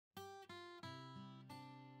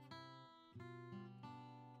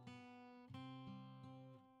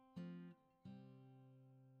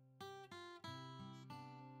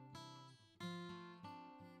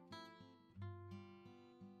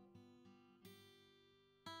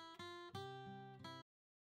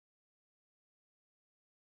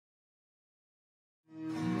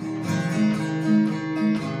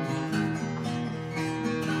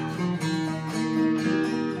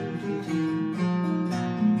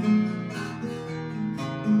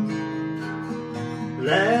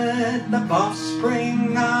Let the boss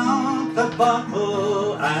bring out the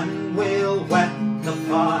bottle and we'll wet the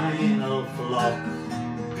final flop.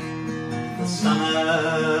 The some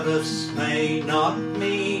of us may not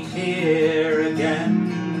meet here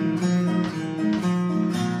again,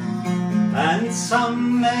 and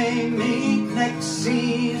some may meet next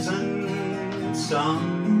season,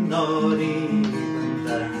 some not even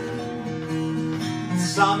then.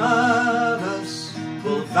 Some of us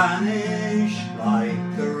will vanish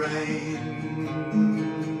like the rain,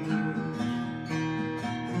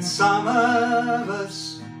 and some of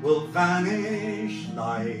us will vanish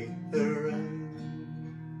like the rain.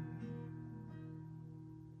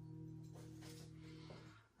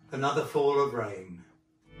 Another fall of rain.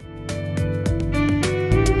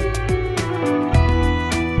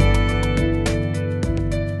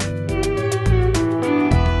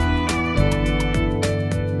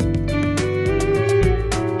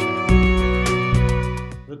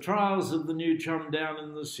 The trials of the new chum down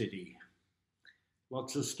in the city.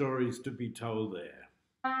 Lots of stories to be told there.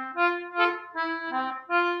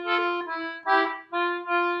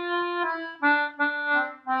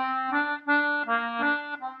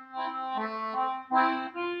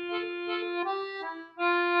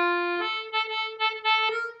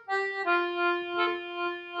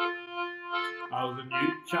 Oh, the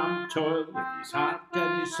new chum toiled with his heart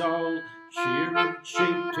and his soul, shearing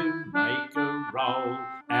sheep to make a roll.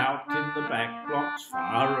 Out in the back blocks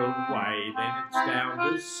far away, then it's down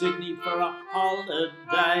to Sydney for a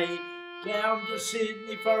holiday. Down to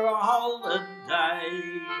Sydney for a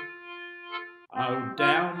holiday. Oh,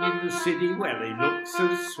 down in the city, well, he looks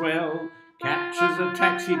as swell, catches a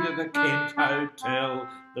taxi to the Kent Hotel.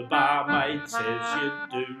 The barmaid says you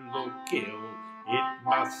do look ill. It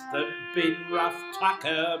must have been rough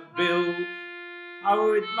tucker, Bill.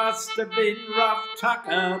 Oh, it must have been rough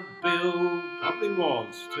tucker, Bill. Probably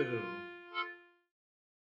was too.